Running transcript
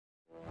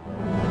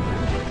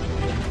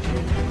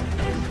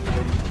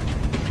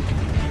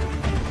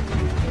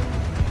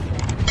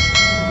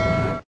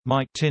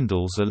Mike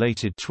Tindall's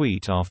elated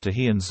tweet after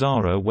he and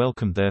Zara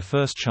welcomed their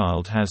first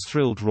child has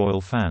thrilled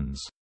royal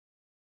fans.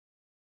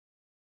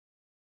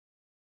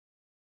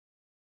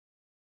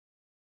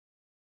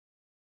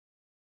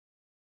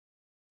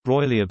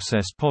 Royally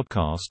obsessed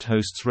podcast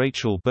hosts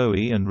Rachel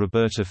Bowie and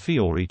Roberta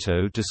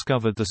Fiorito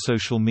discovered the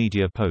social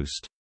media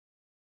post.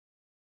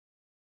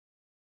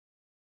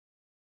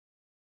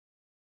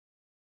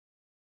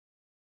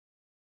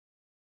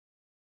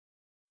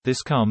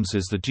 This comes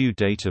as the due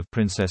date of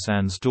Princess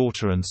Anne's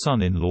daughter and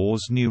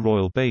son-in-law's new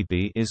royal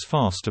baby is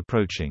fast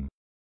approaching.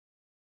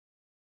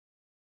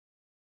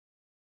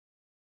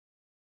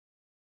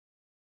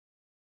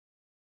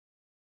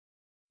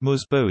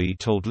 Ms. Bowie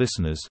told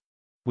listeners,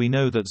 "We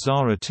know that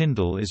Zara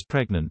Tindall is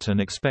pregnant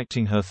and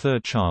expecting her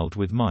third child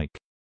with Mike.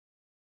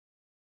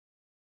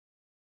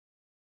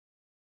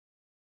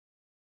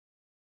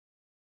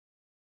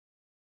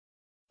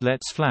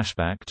 Let's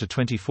flashback to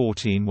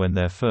 2014 when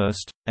their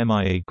first,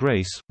 MIA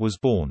Grace, was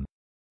born.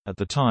 At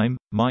the time,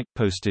 Mike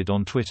posted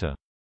on Twitter.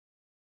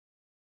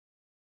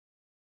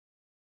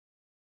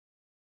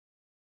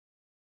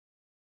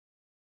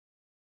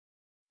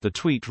 The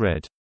tweet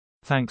read,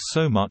 "Thanks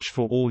so much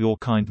for all your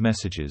kind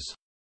messages."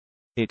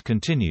 It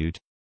continued,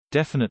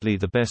 "Definitely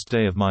the best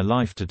day of my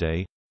life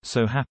today,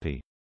 so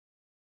happy."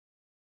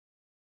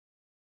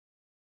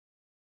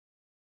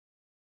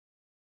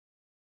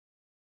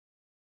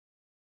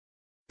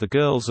 The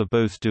girls are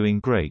both doing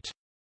great.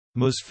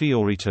 Ms.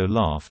 Fiorito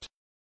laughed.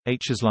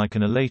 H is like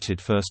an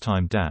elated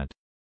first-time dad.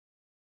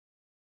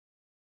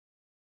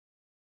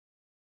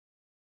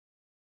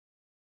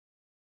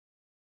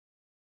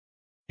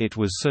 It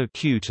was so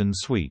cute and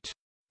sweet.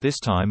 This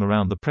time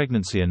around the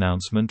pregnancy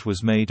announcement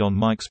was made on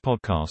Mike's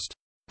podcast,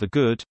 The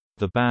Good,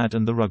 the Bad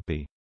and the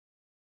Rugby.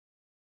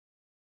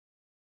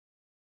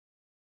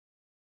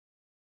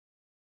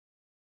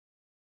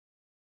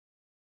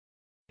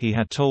 He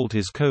had told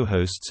his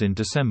co-hosts in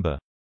December,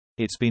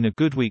 "It's been a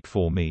good week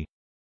for me.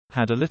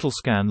 Had a little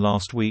scan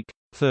last week,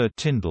 third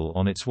Tindall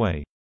on its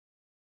way."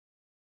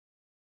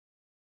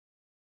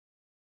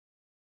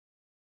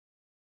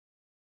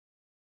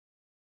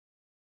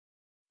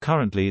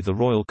 Currently the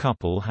royal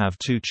couple have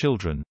 2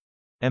 children.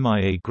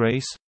 MIA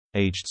Grace,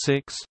 aged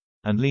 6,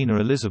 and Lena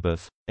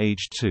Elizabeth,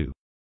 aged 2.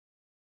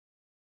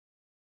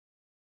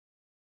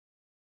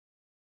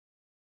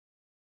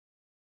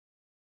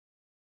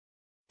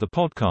 The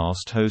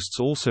podcast hosts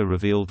also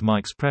revealed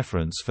Mike's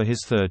preference for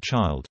his third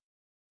child.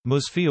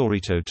 Ms.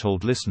 Fiorito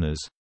told listeners,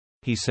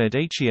 "He said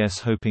HES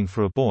hoping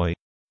for a boy,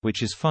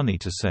 which is funny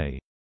to say.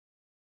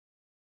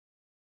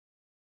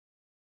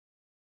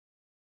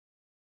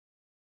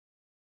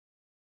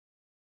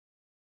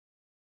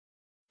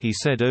 He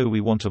said, oh,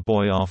 we want a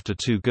boy after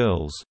 2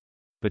 girls.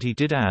 But he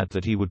did add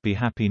that he would be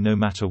happy no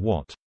matter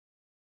what."